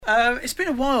It's been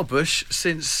a while, Bush,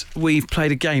 since we've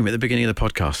played a game at the beginning of the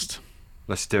podcast.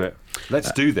 Let's do it.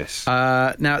 Let's do this.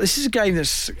 Now, this is a game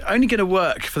that's only going to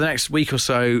work for the next week or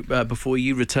so before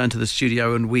you return to the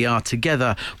studio and we are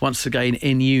together once again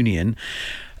in union.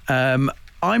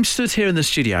 I'm stood here in the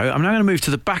studio. I'm now going to move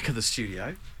to the back of the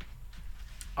studio.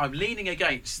 I'm leaning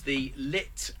against the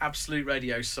lit Absolute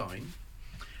Radio sign.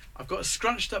 I've got a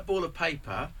scrunched up ball of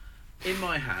paper in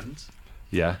my hand.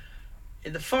 Yeah.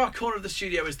 In the far corner of the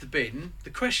studio is the bin. The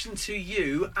question to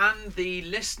you and the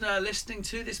listener listening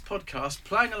to this podcast,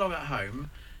 playing along at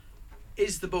home,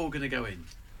 is the ball going to go in?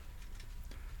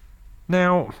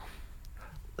 Now,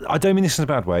 I don't mean this in a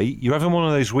bad way. You're having one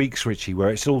of those weeks, Richie, where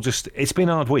it's been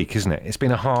a hard week, isn't it? It's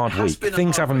been a hard week.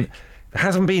 It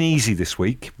hasn't been easy this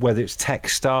week, whether it's tech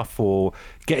stuff or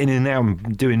getting in and out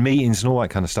and doing meetings and all that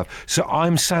kind of stuff. So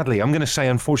I'm going to say,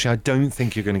 unfortunately, I don't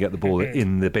think you're going to get the ball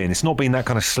in the bin. It's not been that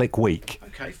kind of slick week.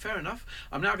 Okay, fair enough.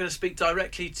 I'm now going to speak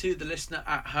directly to the listener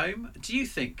at home. Do you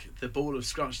think the ball of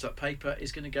scrunched up paper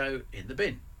is going to go in the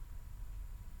bin?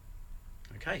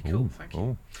 Okay, cool, thank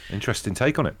you. Interesting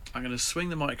take on it. I'm going to swing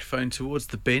the microphone towards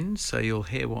the bin so you'll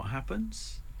hear what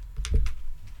happens.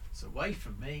 It's away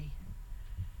from me.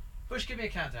 Bush, give me a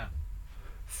countdown.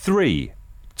 3,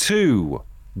 2,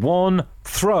 1,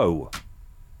 throw.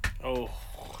 Oh.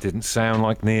 Didn't sound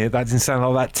like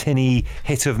that tinny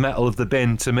hit of metal of the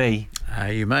bin to me.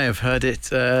 You may have heard it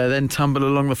then tumble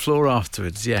along the floor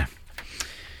afterwards, yeah.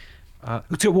 One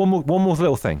more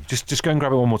little thing. Just go and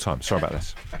grab it one more time. Sorry about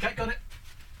this. Okay, got it.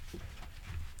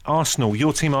 Arsenal,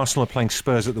 your team Arsenal are playing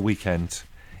Spurs at the weekend.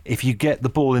 If you get the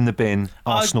ball in the bin,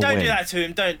 Arsenal win. Don't do that to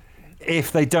him, don't.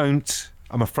 If they don't,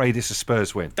 I'm afraid it's a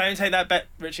Spurs win. Don't take that bet,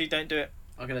 Richie, don't do it.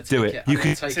 I'm going to do take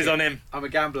it. This is on him. I'm a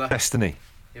gambler. Destiny.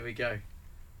 Here we go.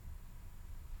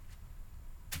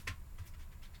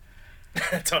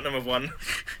 Tottenham have won.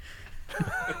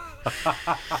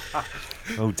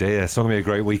 Oh dear, it's not going to be a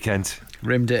great weekend.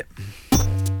 Rimmed it.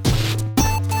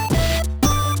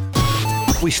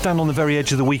 We stand on the very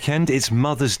edge of the weekend. It's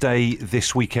Mother's Day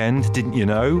this weekend, didn't you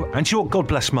know? And you know what? God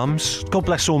bless mums. God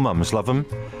bless all mums. Love them.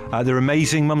 They're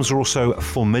amazing. Mums are also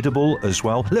formidable as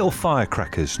well. Little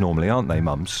firecrackers normally, aren't they,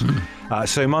 mums?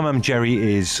 So my mum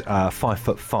Jerry is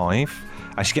 5'5".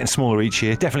 She's getting smaller each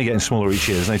year. Definitely getting smaller each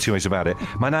year. There's no two ways about it.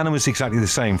 My nana was exactly the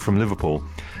same from Liverpool.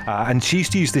 And she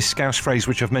used to use this Scouse phrase,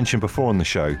 which I've mentioned before on the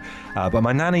show. But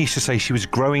my nana used to say she was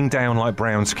growing down like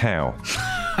Brown's cow.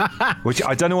 Which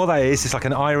I don't know what that is. It's like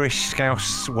an Irish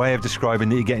Scouse way of describing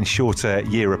that you're getting shorter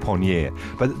year upon year.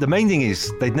 But the main thing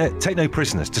is they take no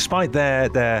prisoners. Despite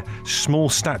their small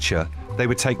stature, they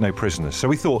would take no prisoners. So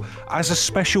we thought, as a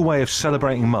special way of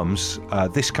celebrating mums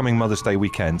this coming Mother's Day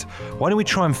weekend, why don't we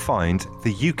try and find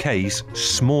the UK's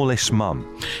smallest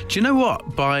mum? Do you know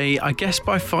what? By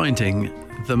finding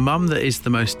the mum that is the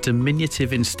most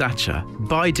diminutive in stature,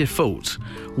 by default,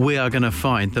 we are going to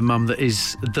find the mum that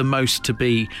is the most to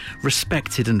be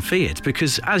respected and feared.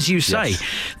 Because, as you say,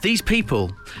 these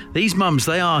people, these mums,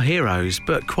 they are heroes.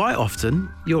 But quite often,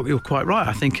 you're quite right.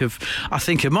 I think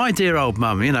of my dear old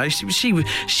mum. You know, she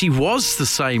was the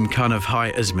same kind of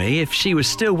height as me. If she was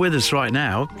still with us right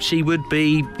now, she would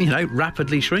be,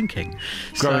 rapidly shrinking,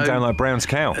 growing down like Brown's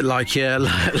cow. Like your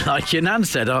nan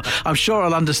said. I'm sure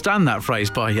I'll understand that phrase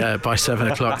by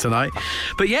 7:00 tonight.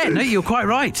 But yeah, no, you're quite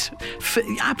right.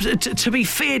 To be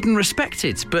feared and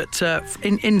respected, but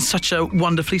in such a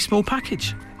wonderfully small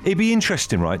package. It'd be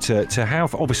interesting, right, to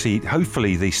have, obviously,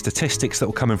 hopefully, the statistics that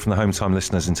will come in from the Home Time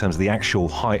listeners in terms of the actual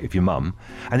height of your mum,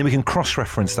 and then we can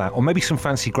cross-reference that, or maybe some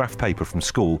fancy graph paper from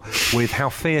school with how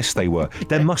fierce they were.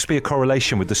 There must be a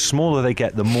correlation with the smaller they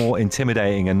get, the more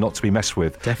intimidating and not to be messed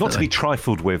with, Definitely. not to be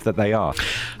trifled with that they are.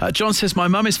 John says, my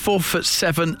mum is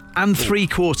 4'7" and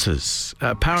 3/4.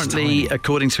 Apparently,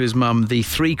 according to his mum, the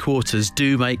 3/4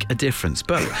 do make a difference.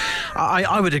 But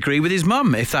I would agree with his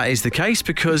mum if that is the case,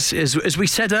 because as we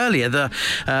said earlier,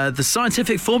 the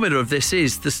scientific formula of this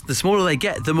is the smaller they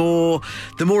get, the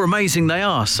more amazing they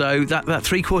are. So that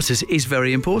 3/4 is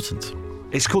very important.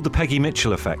 It's called the Peggy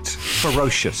Mitchell effect.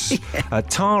 Ferocious.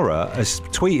 Tara has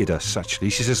tweeted us, actually.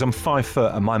 She says, I'm 5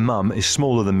 foot and my mum is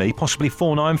smaller than me, possibly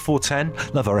 4'9",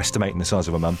 4'10". Love her estimating the size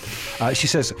of her mum. She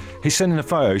says, he's sending a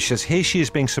photo. She says, here she is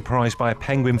being surprised by a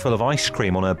penguin full of ice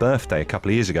cream on her birthday a couple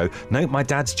of years ago. Note my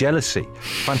dad's jealousy.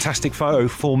 Fantastic photo.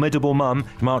 Formidable mum.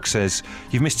 Mark says,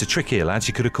 you've missed a trick here, lads.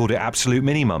 You could have called it Absolute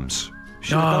Mini Mums.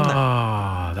 Should have done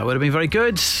that. That would have been very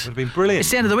good. Would have been brilliant.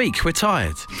 It's the end of the week. We're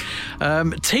tired.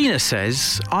 Tina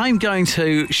says, I'm going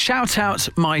to shout out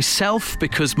myself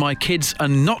because my kids are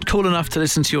not cool enough to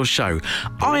listen to your show.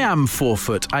 I am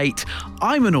 4'8".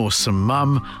 I'm an awesome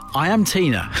mum. I am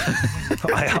Tina.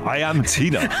 I am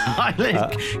Tina. I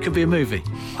think could be a movie.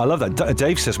 I love that.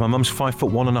 Dave says my mum's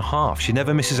 5'1.5". She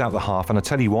never misses out the half, and I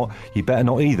tell you what, you better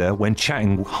not either when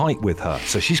chatting height with her.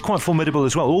 So she's quite formidable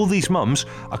as well. All these mums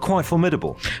are quite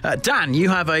formidable. Dan, you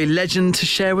have a legend to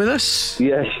share with us.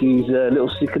 Yeah, she's a little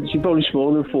sick. She's probably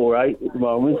smaller than 4'8" at the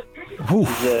moment.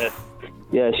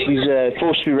 She's a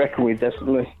force to be reckoned with,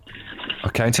 definitely.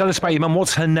 Okay, and tell us about your mum.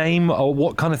 What's her name, or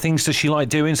what kind of things does she like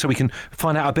doing, so we can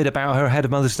find out a bit about her ahead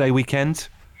of Mother's Day weekend?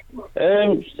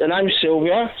 Her name's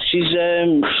Sylvia. She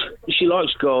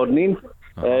likes gardening,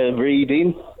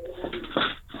 reading.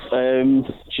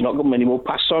 She's not got many more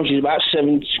pastimes. She's about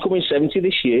 7. She's coming 70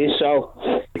 this year, so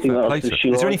I think that's for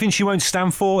sure. Is there anything she won't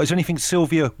stand for? Is there anything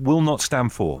Sylvia will not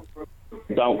stand for?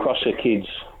 Don't cross her kids.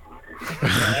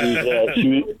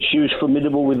 She was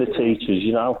formidable with the teachers,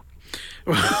 you know.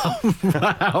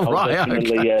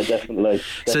 Definitely. Yeah, definitely.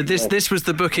 So this was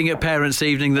the booking at parents'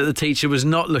 evening that the teacher was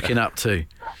not looking up to.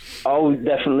 Oh,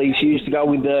 definitely. She used to go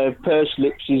with the purse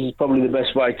lips, is probably the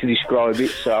best way to describe it.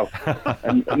 So,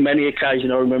 and on many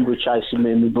occasions I remember her chasing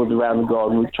me and my brother around the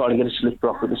garden. We were trying to get a slipper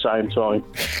off at the same time.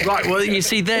 Right, well, you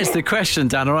see, there's the question,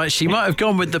 Dan, all right? She might have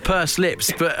gone with the purse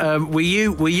lips, but were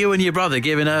you and your brother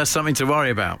giving her something to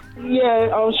worry about? Yeah,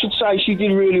 I should say she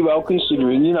did really well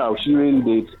considering, you know, she really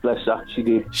did. Bless her, she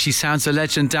did. She sounds a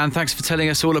legend, Dan. Thanks for telling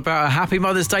us all about her. Happy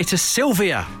Mother's Day to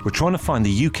Sylvia. We're trying to find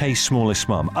the UK's smallest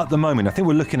mum. At the moment, I think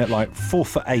we're looking at like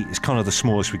 4'8" is kind of the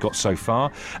smallest we've got so far.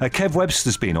 Kev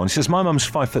Webster's been on. He says, my mum's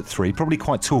 5'3", probably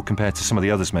quite tall compared to some of the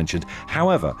others mentioned.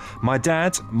 However, my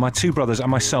dad, my 2 brothers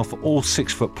and myself are all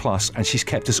 6' plus, and she's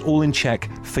kept us all in check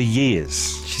for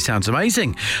years. She sounds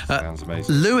amazing. Sounds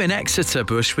amazing. Lou in Exeter,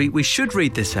 Bush, we should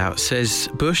read this out, says,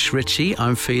 Bush, Richie,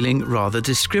 I'm feeling rather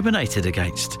discriminated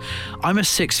against. I'm a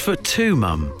 6'2"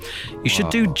 mum. You should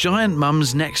do giant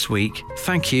mums next week.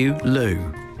 Thank you, Lou.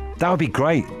 That would be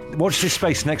great. Watch this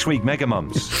space next week, Mega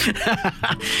Mums.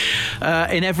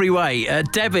 In every way.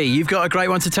 Debbie, you've got a great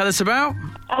one to tell us about?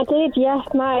 I did, yes.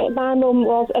 My mum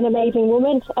was an amazing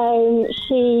woman.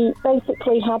 She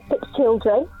basically had 6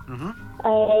 children. Mm-hmm.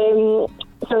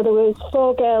 So there was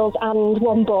 4 girls and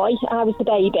 1 boy. I was the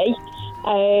baby.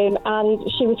 And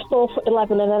she was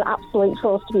 4'11" and an absolute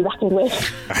force to be reckoned with.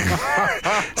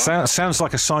 Sounds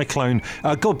like a cyclone.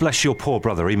 God bless your poor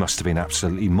brother. He must have been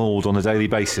absolutely mauled on a daily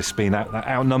basis, being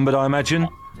outnumbered, I imagine.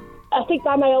 I think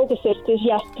by my older sisters,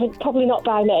 yes, probably not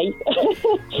by me.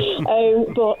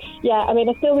 But yeah, I mean,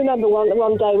 I still remember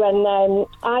one day when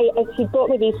she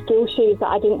bought me these school shoes that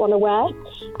I didn't want to wear,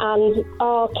 and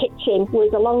our kitchen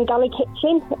was a long galley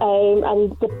kitchen,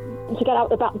 and to get out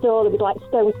the back door, there was like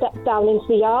stone steps down into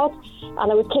the yard, and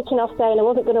I was kicking off saying I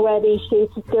wasn't going to wear these shoes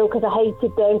to school because I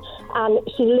hated them, and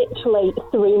she literally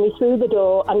threw me through the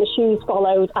door, and the shoes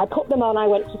followed. I put them on, I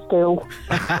went to school.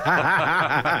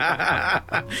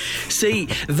 See,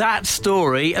 that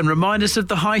story, and remind us of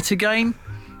the height again.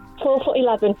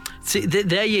 4'11". See,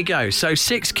 there you go. So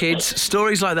 6 kids,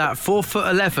 stories like that,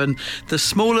 4'11". The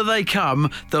smaller they come,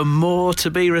 the more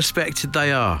to be respected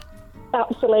they are.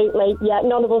 Absolutely, yeah.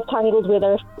 None of us tangled with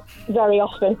her very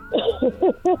often.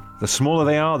 The smaller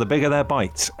they are, the bigger their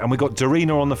bite. And we've got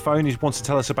Darina on the phone who wants to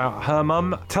tell us about her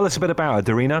mum. Tell us a bit about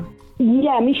her, Darina.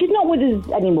 Yeah, I mean, she's not with us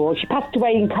anymore. She passed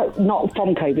away, not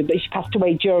from COVID, but she passed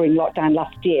away during lockdown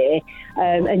last year.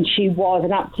 And she was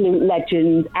an absolute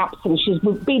legend. Absolutely. She's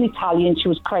been Italian. She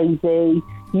was crazy.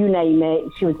 You name it.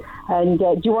 She was. And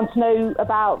do you want to know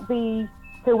about the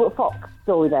Filbert Fox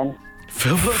story then?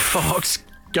 Filbert Fox?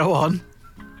 Go on.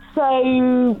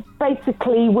 So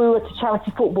basically, we were at a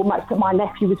charity football match that my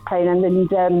nephew was playing, and there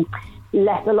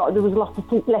was a lot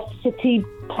of Leicester City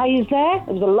players there. It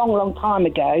was a long, long time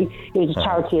ago. It was a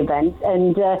charity event,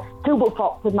 and Filbert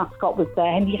Fox, the mascot, was there,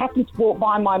 and he happened to walk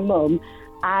by my mum,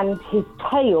 and his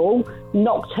tail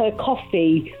knocked her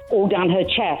coffee all down her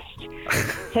chest.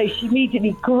 So she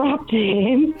immediately grabbed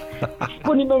him,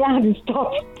 spun him around and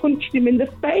started punching him in the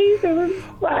face. It was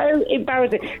so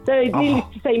embarrassing. So needless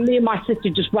to say, me and my sister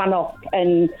just ran off,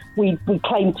 and we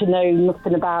claimed to know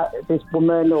nothing about this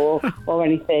woman or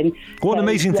anything. What an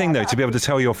amazing thing, though, to be able to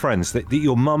tell your friends that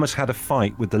your mum has had a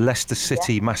fight with the Leicester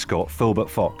City mascot, Filbert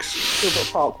Fox. Filbert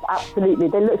Fox, absolutely.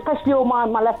 Especially all my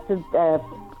Leicester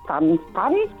friends,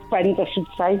 I should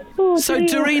say. Oh, So, dear.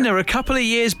 Dorina, a couple of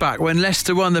years back when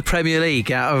Leicester won the Premier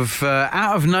League out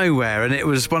of nowhere, and it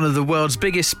was one of the world's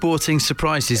biggest sporting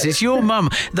surprises, is your mum,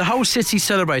 the whole city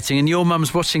celebrating, and your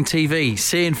mum's watching TV,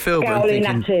 seeing Philbin, Scowling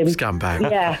thinking, at him.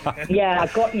 scumbag. Yeah, I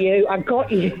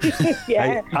got you.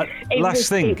 Yeah. Last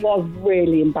thing. It was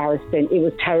really embarrassing. It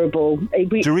was terrible.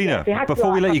 Dorina,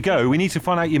 before we let you go, we need to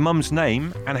find out your mum's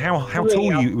name and how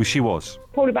tall she was.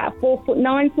 Probably about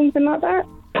 4'9", something like that.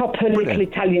 Proper little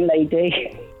Italian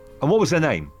lady. And what was her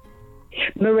name?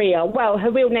 Maria. Well,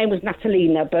 her real name was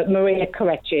Natalina, but Maria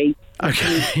Correggi.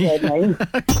 Okay. Her name.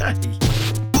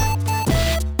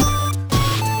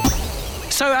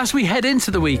 So as we head into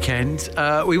the weekend,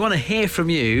 we want to hear from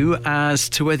you as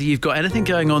to whether you've got anything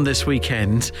going on this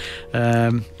weekend.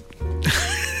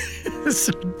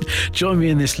 Join me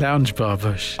in this lounge bar,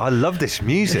 Bush. I love this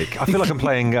music. I feel like I'm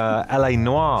playing LA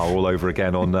Noire all over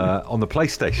again on the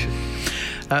PlayStation.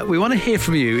 We want to hear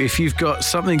from you if you've got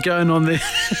something going on there.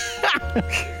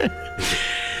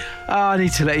 I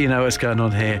need to let you know what's going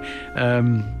on here.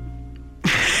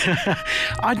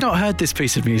 I'd not heard this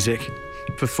piece of music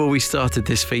before we started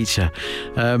this feature.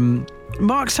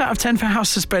 Marks out of 10 for how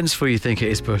suspenseful you think it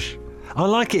is, Bush. I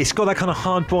like it. It's got that kind of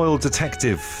hard-boiled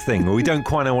detective thing where we don't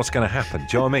quite know what's going to happen. Do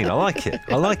you know what I mean? I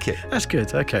like it. That's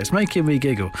good. Okay, it's making me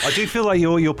giggle. I do feel like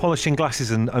you're polishing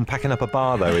glasses and packing up a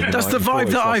bar, though. That's the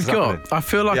vibe that I've got. I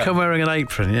feel like I'm wearing an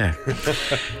apron, yeah.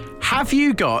 Have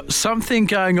you got something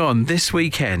going on this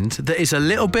weekend that is a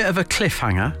little bit of a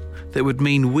cliffhanger that would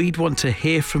mean we'd want to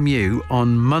hear from you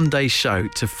on Monday's show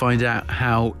to find out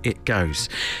how it goes?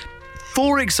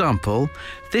 For example,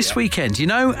 this weekend, you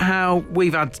know how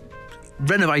we've had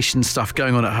renovation stuff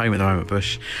going on at home at the moment,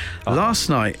 Bush. Last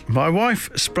night, my wife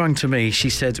sprung to me.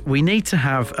 She said, we need to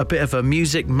have a bit of a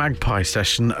music magpie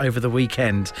session over the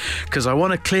weekend because I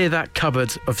want to clear that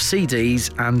cupboard of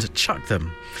CDs and chuck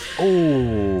them.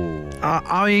 Oh.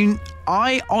 I mean,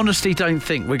 I honestly don't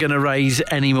think we're going to raise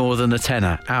any more than a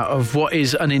tenner out of what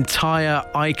is an entire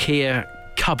IKEA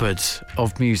cupboard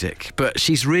of music, but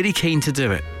she's really keen to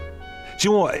do it. Do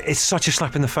you know what? It's such a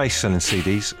slap in the face selling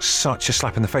CDs. Such a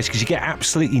slap in the face because you get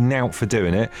absolutely knout for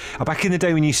doing it. Back in the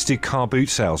day when you used to do car boot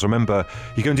sales, remember,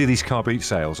 you go and do these car boot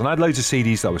sales, and I had loads of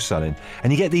CDs that I was selling,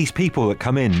 and you get these people that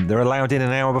come in, they're allowed in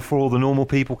an hour before all the normal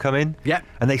people come in. Yep.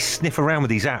 And they sniff around with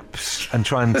these apps and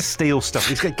try and steal stuff.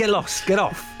 It's get lost, get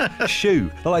off. Shoo.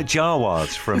 They're like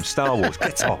Jawas from Star Wars.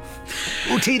 Get off.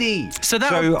 Oh, TD. So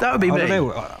that would be I me. don't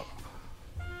know.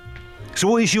 So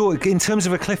what is in terms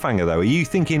of a cliffhanger though, are you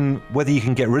thinking whether you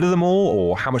can get rid of them all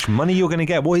or how much money you're going to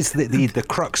get? What is the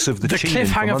crux of the tune-in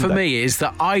cliffhanger for me is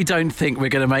that I don't think we're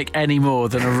going to make any more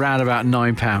than around about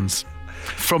 £9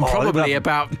 from probably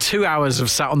about 2 hours of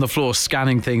sat on the floor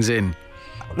scanning things in.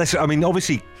 Listen, I mean,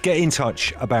 obviously get in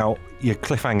touch about your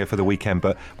cliffhanger for the weekend,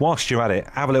 but whilst you're at it,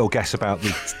 have a little guess about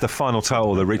the final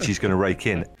total that Richie's going to rake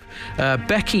in.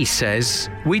 Becky says,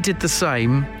 we did the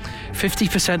same.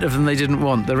 50% of them they didn't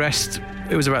want. The rest,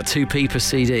 it was about 2p per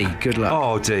CD. Good luck.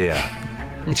 Oh, dear.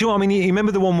 Do you know what I mean? You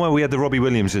remember the one where we had the Robbie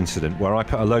Williams incident where I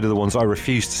put a load of the ones I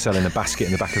refused to sell in a basket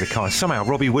in the back of the car. Somehow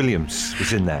Robbie Williams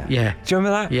was in there. Yeah. Do you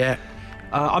remember that? Yeah.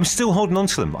 I'm still holding on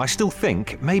to them. I still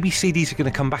think maybe CDs are going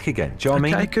to come back again. Do you know what I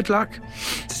mean? Okay, good luck.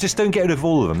 Just don't get rid of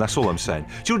all of them. That's all I'm saying.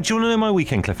 Do you want to know my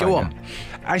weekend cliffhanger? Go on.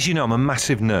 As you know, I'm a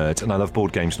massive nerd and I love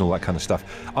board games and all that kind of stuff.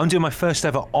 I'm doing my first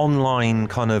ever online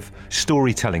kind of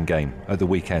storytelling game at the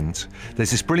weekend.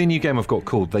 There's this brilliant new game I've got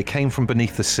called They Came From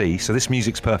Beneath the Sea. So this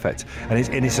music's perfect. And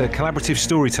it's a collaborative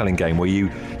storytelling game where you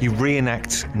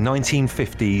reenact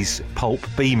 1950s pulp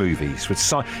B movies with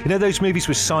those movies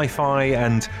with sci-fi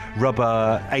and rubber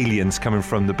aliens coming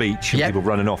from the beach and people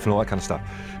running off and all that kind of stuff.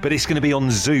 But it's going to be on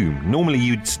Zoom. Normally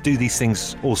you'd do these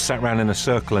things all sat around in a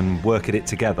circle and work at it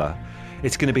together.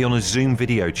 It's going to be on a Zoom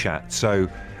video chat. So,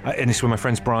 and it's with my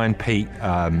friends Brian, Pete,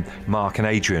 Mark and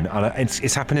Adrian. And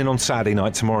it's happening on Saturday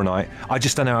night, tomorrow night. I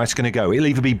just don't know how it's going to go. It'll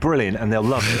either be brilliant and they'll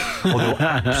love it, or they'll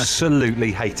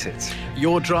absolutely hate it.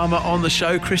 Your drama on the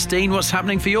show, Christine. What's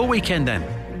happening for your weekend then?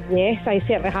 Yes, I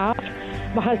certainly have.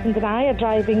 My husband and I are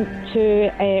driving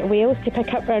to Wales to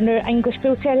pick up our new English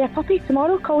Bull Terrier puppy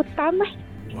tomorrow called Stanley.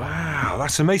 Wow,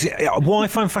 that's amazing. What I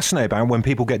find fascinating about when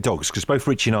people get dogs, because both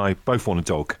Richie and I both want a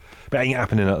dog, but it ain't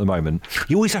happening at the moment,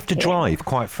 you always have to drive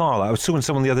quite far. Like I was talking to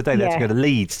someone the other day, they had to go to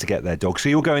Leeds to get their dog. So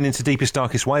you're going into deepest,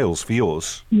 darkest Wales for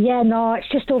yours? Yeah, no, it's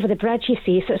just over the bridge, you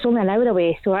see, so it's only an hour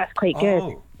away, so that's quite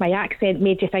good. My accent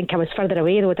made you think I was further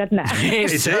away, though, didn't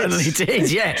it? It certainly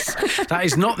did. Yes, that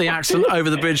is not the accent over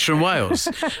the bridge from Wales.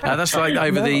 That's like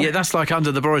That's like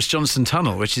under the Boris Johnson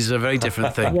tunnel, which is a very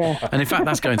different thing. Yeah. And in fact,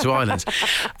 that's going to Ireland.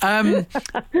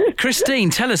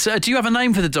 Christine, tell us, do you have a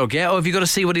name for the dog yet, or have you got to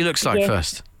see what he looks like Yeah.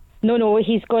 first? No,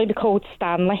 he's going to be called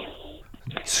Stanley.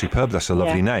 Superb. That's a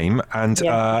lovely Yeah. name. And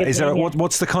Yeah, good is there name, yeah.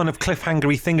 what's the kind of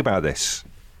cliffhangery thing about this?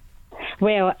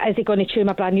 Well, is he going to chew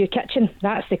my brand new kitchen?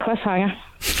 That's the cliffhanger.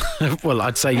 Well,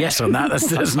 I'd say yes on that.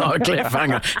 That's not a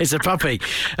cliffhanger. It's a puppy.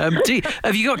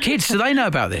 Have you got kids? Do they know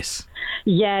about this?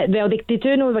 Yeah, well, they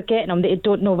do know we're getting them. They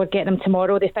don't know we're getting them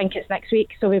tomorrow. They think it's next week,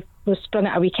 so we've sprung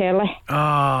it a week early.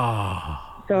 Oh.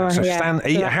 So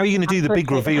yeah. How are you going to do the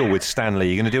big reveal with Stanley? Are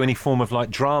you going to do any form of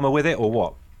like drama with it, or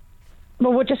what?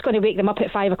 Well, we're just going to wake them up at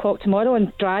 5 o'clock tomorrow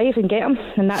and drive and get them,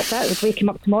 and that's it. We'll wake them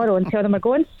up tomorrow and tell them we're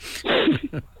going.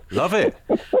 Love it.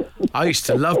 I used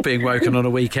to love being woken on a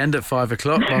weekend at 5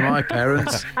 o'clock by my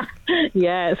parents.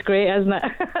 Yeah, it's great, isn't it?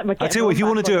 I tell you what, if you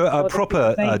want to do a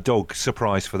proper dog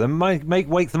surprise for them,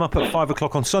 wake them up at 5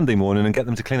 o'clock on Sunday morning and get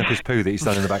them to clean up his poo that he's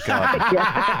done in the back garden.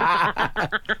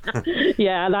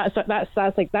 Yeah, that's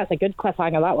a good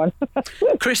cliffhanger, that one.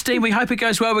 Christine, we hope it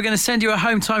goes well. We're going to send you a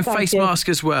home time face mask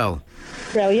as well.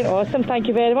 Brilliant, awesome. Thank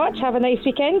you very much. Have a nice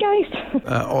weekend, guys.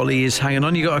 Ollie is hanging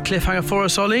on. You got a cliffhanger for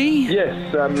us, Ollie?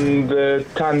 Yes, the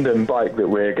tandem bike that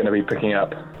we're going to be picking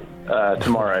up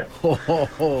tomorrow.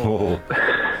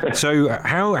 So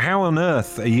how on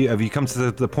earth have you come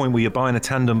to the point where you're buying a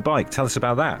tandem bike? Tell us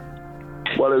about that.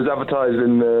 Well, it was advertised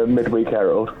in the Midweek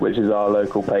Herald, which is our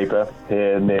local paper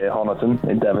here near Honiton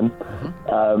in Devon,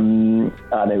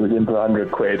 and it was in for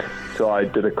 £100. So I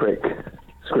did a quick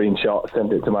screenshot,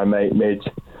 sent it to my mate Midge,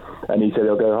 and he said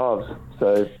he'll go halves.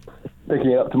 So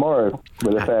picking it up tomorrow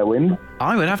with a fair wind.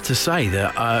 I would have to say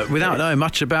that without knowing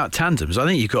much about tandems, I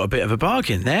think you've got a bit of a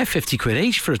bargain there. £50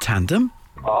 each for a tandem.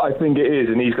 I think it is,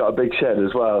 and he's got a big shed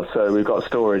as well, so we've got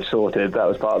storage sorted. That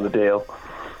was part of the deal.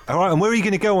 All right, and where are you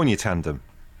going to go on your tandem?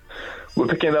 We're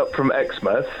picking it up from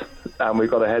Exmouth, and we've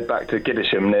got to head back to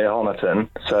Giddisham near Honiton.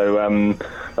 So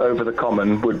over the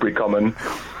Common, Woodbury Common,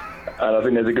 and I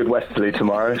think there's a good westerly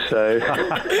tomorrow, so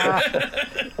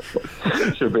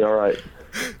should be all right.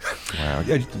 Wow.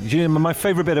 My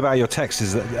favourite bit about your text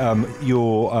is that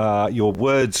your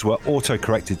words were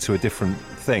auto-corrected to a different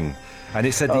thing. And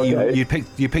it said that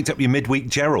you picked up your midweek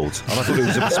Gerald. And I thought it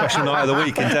was a special night of the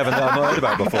week in Devon that I've not heard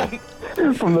about before.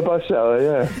 From the bus shower,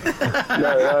 yeah.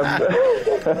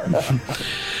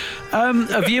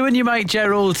 Have you and your mate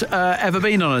Gerald ever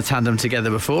been on a tandem together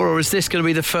before, or is this going to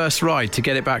be the first ride to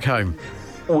get it back home?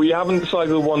 We haven't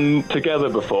cycled one together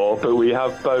before, but we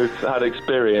have both had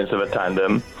experience of a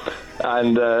tandem.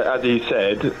 And as he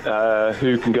said,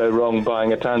 who can go wrong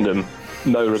buying a tandem?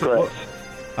 No regrets.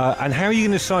 And how are you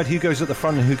going to decide who goes at the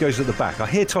front and who goes at the back? I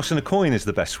hear tossing a coin is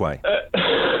the best way.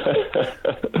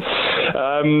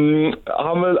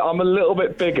 I'm a little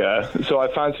bit bigger, so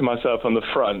I fancy myself on the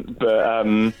front, but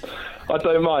I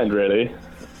don't mind, really.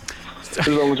 As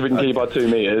long as we can keep our 2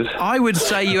 metres. I would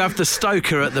say you have the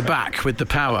stoker at the back with the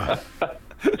power.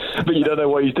 But you don't know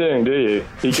what he's doing, do you?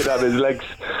 He could have his legs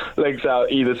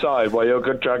out either side while you're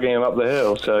dragging him up the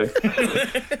hill. So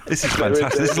this is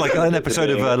fantastic. This is like an episode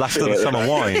of Last of the Summer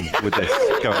Wine with this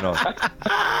going on.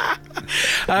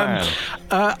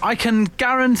 I can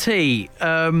guarantee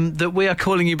that we are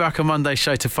calling you back on Monday's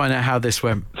show to find out how this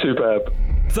went. Superb.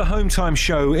 The Home Time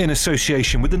Show, in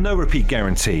association with the No Repeat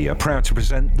Guarantee, are proud to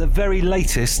present the very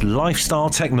latest lifestyle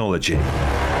technology.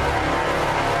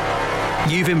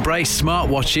 You've embraced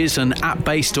smartwatches and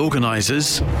app-based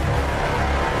organisers.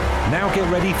 Now get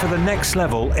ready for the next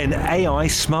level in AI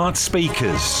smart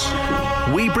speakers.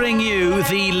 We bring you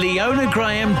the Leona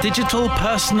Graham Digital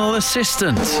Personal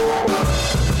Assistant.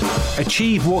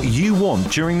 Achieve what you want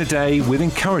during the day with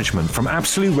encouragement from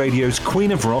Absolute Radio's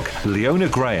Queen of Rock, Leona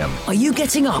Graham. Are you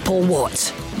getting up or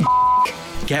what?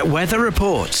 Get weather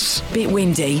reports. Bit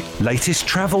windy. Latest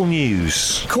travel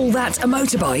news. Call that a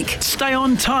motorbike. Stay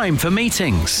on time for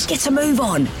meetings. Get a move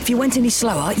on. If you went any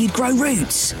slower, you'd grow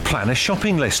roots. Plan a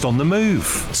shopping list on the move.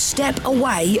 Step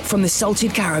away from the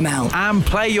salted caramel. And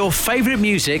play your favourite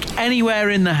music anywhere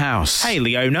in the house. Hey,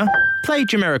 Leona, play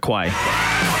Jamiroquai.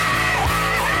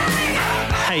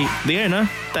 Hey, Leona,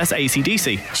 that's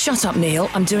AC/DC. Shut up, Neil.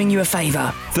 I'm doing you a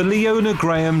favour. The Leona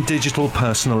Graham Digital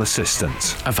Personal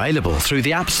Assistant. Available through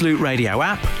the Absolute Radio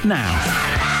app now.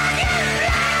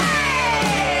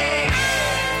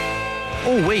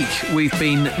 All week we've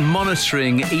been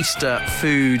monitoring Easter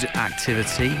food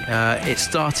activity. It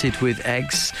started with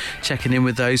eggs, checking in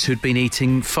with those who'd been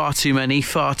eating far too many,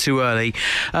 far too early.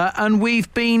 And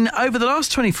we've been, over the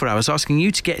last 24 hours, asking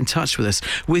you to get in touch with us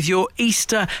with your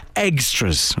Easter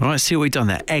extras. All right, see what we've done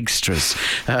there, extras.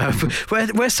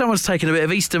 Where someone's taken a bit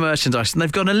of Easter merchandise and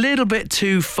they've gone a little bit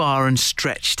too far and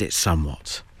stretched it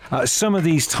somewhat. Some of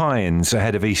these tie-ins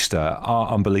ahead of Easter are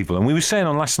unbelievable. And we were saying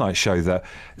on last night's show that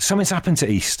something's happened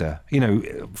to Easter.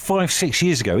 5-6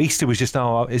 years ago, Easter was just,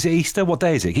 is it Easter? What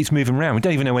day is it? It keeps moving around. We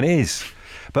don't even know when it is.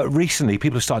 But recently,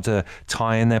 people have started to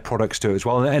tie in their products to it as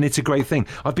well. And it's a great thing.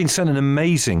 I've been sent an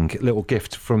amazing little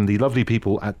gift from the lovely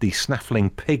people at the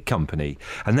Snaffling Pig Company.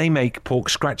 And they make pork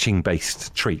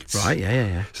scratching-based treats. Right,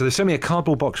 yeah. So they sent me a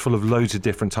cardboard box full of loads of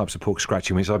different types of pork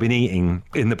scratching, which I've been eating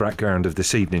in the background of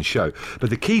this evening's show. But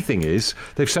the key thing is,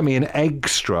 they've sent me an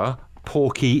extra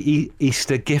porky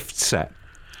Easter gift set.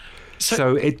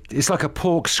 So it's like a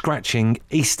pork scratching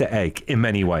Easter egg in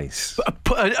many ways.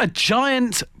 A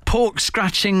giant pork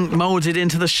scratching moulded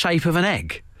into the shape of an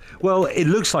egg? Well, it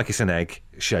looks like it's an egg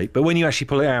shape, but when you actually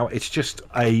pull it out, it's just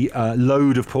a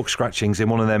load of pork scratchings in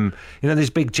one of them, these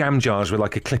big jam jars with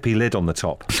like a clippy lid on the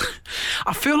top.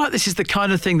 I feel like this is the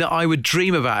kind of thing that I would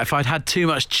dream about if I'd had too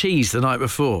much cheese the night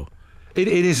before. It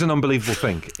is an unbelievable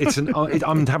thing.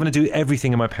 I'm having to do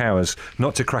everything in my powers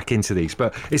not to crack into these.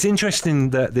 But it's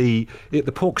interesting that the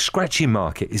pork scratching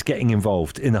market is getting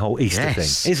involved in the whole Easter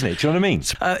thing, isn't it? Do you know what I mean?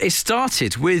 It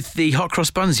started with the hot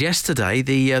cross buns yesterday,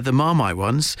 the Marmite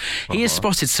ones. He has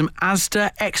spotted some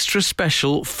Asda Extra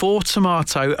Special 4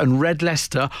 tomato and red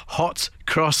Leicester hot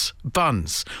cross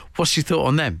buns. What's your thought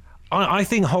on them? I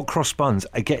think hot cross buns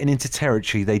are getting into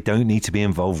territory they don't need to be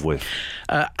involved with.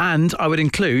 And I would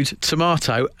include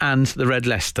tomato and the red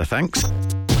Leicester, thanks.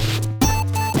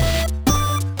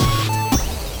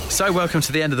 So, welcome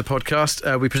to the end of the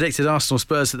podcast. We predicted Arsenal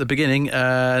Spurs at the beginning.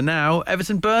 Now,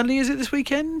 Everton-Burnley, is it this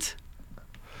weekend?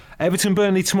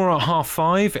 Everton-Burnley tomorrow at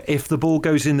 5:30. If the ball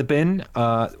goes in the bin,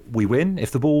 we win.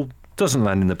 If the ball doesn't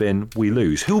land in the bin, we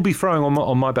lose. Who will be throwing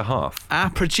on my behalf? Our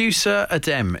producer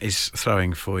Adem is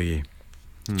throwing for you.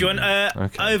 Do you want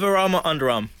overarm or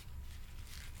underarm?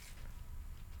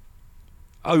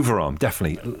 Overarm,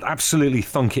 definitely. Absolutely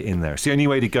thunk it in there. It's the only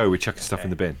way to go with chucking stuff in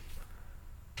the bin.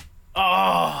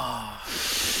 Oh,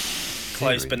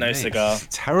 close but no cigar.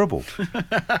 Terrible.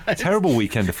 Terrible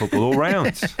weekend of football all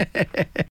round.